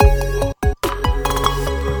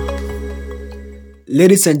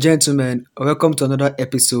Ladies and gentlemen, welcome to another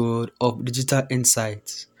episode of Digital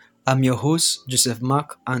Insights. I'm your host, Joseph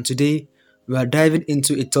Mark, and today we are diving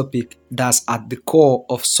into a topic that's at the core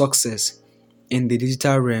of success in the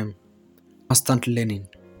digital realm: constant learning.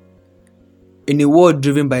 In a world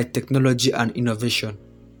driven by technology and innovation,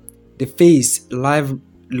 the phrase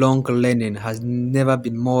lifelong learning has never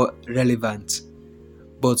been more relevant.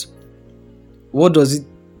 But what does it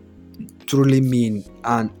truly mean,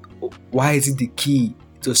 and why is it the key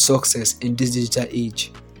to success in this digital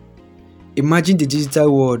age? Imagine the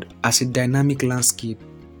digital world as a dynamic landscape,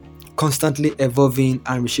 constantly evolving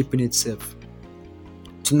and reshaping itself.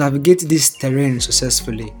 To navigate this terrain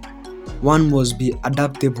successfully, one must be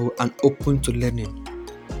adaptable and open to learning.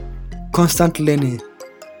 Constant learning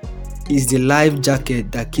is the life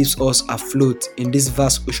jacket that keeps us afloat in this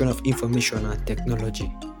vast ocean of information and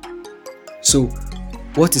technology. So,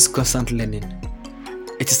 what is constant learning?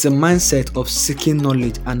 It is a mindset of seeking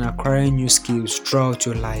knowledge and acquiring new skills throughout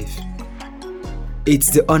your life.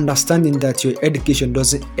 It's the understanding that your education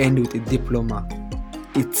doesn't end with a diploma.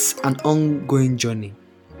 It's an ongoing journey.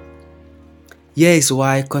 Here is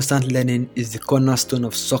why constant learning is the cornerstone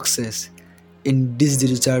of success in this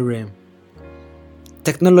digital realm.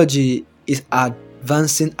 Technology is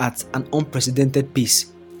advancing at an unprecedented pace.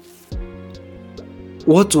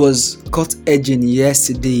 What was cutting-edge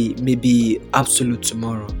yesterday may be obsolete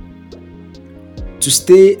tomorrow. To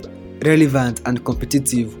stay relevant and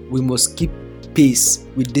competitive, we must keep pace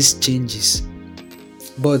with these changes.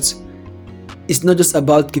 But it's not just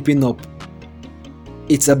about keeping up,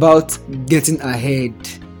 it's about getting ahead.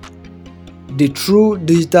 The true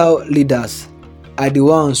digital leaders are the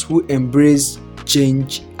ones who embrace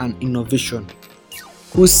change and innovation,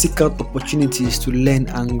 who seek out opportunities to learn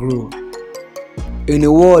and grow. In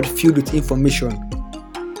a world filled with information,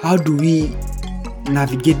 how do we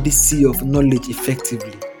navigate this sea of knowledge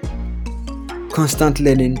effectively? Constant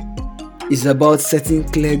learning is about setting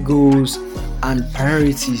clear goals and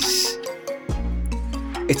priorities.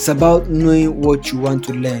 It's about knowing what you want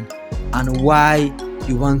to learn and why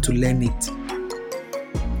you want to learn it.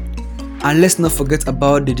 And let's not forget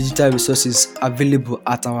about the digital resources available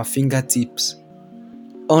at our fingertips.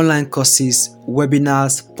 Online courses,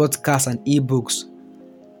 webinars, podcasts, and ebooks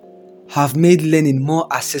have made learning more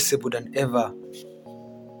accessible than ever.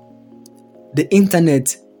 The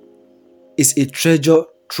internet is a treasure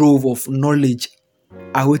trove of knowledge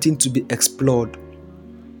awaiting to be explored.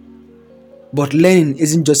 But learning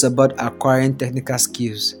isn't just about acquiring technical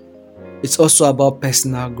skills, it's also about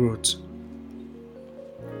personal growth.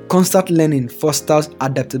 Constant learning fosters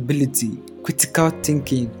adaptability, critical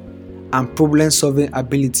thinking, and problem-solving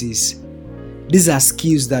abilities. These are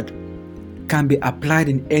skills that can be applied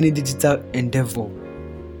in any digital endeavor.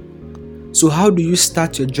 So how do you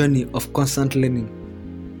start your journey of constant learning?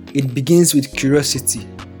 It begins with curiosity.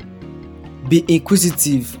 Be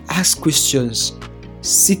inquisitive, ask questions,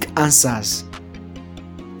 seek answers,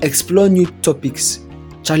 explore new topics,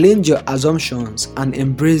 challenge your assumptions, and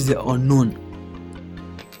embrace the unknown.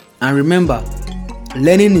 And remember,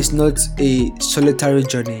 learning is not a solitary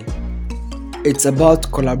journey. It's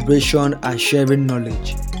about collaboration and sharing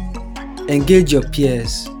knowledge. Engage your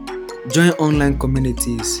peers, join online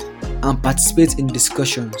communities, and participate in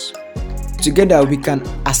discussions. Together, we can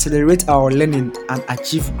accelerate our learning and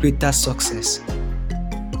achieve greater success.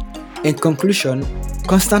 In conclusion,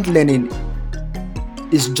 constant learning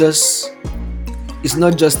is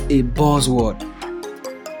not just a buzzword.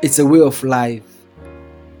 It's a way of life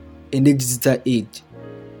in the digital age.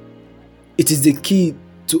 It is the key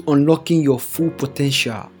to unlocking your full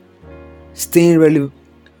potential, staying relevant,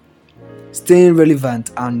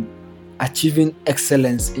 and achieving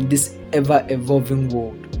excellence in this ever-evolving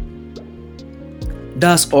world.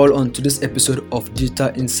 That's all on today's episode of Digital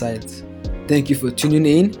Insights. Thank you for tuning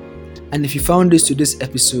in, and if you found today's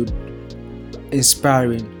episode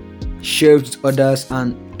inspiring, share it with others,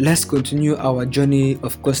 and let's continue our journey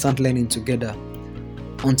of constant learning together.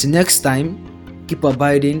 Until next time, keep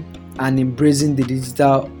abiding and embracing the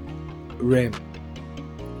digital realm.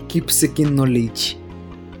 Keep seeking knowledge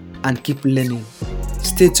and keep learning.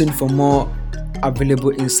 Stay tuned for more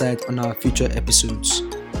available insight on our future episodes.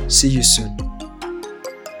 See you soon.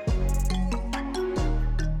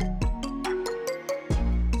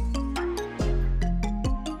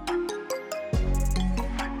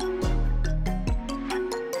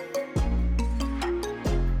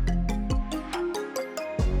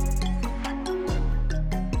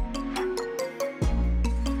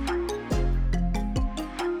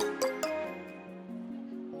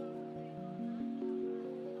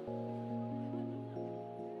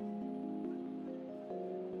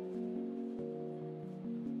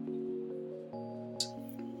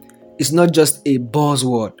 is not just a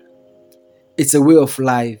buzzword, it's a way of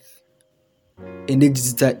life in a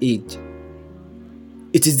digital age.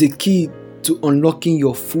 It is the key to unlocking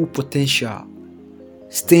your full potential,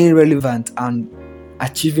 staying relevant, and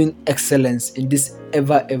achieving excellence in this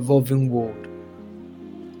ever-evolving world.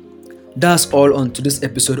 That's all on today's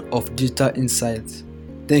episode of Digital Insights.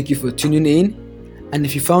 Thank you for tuning in, and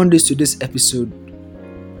if you found today's episode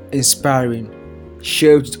inspiring,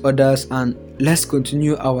 share it with others, and let's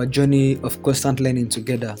continue our journey of constant learning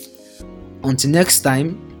together. Until next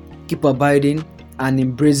time, keep abiding and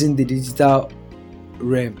embracing the digital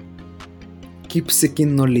realm. Keep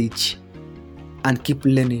seeking knowledge and keep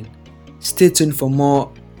learning. Stay tuned for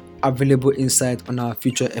more available insight on our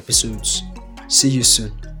future episodes. See you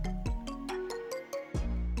soon.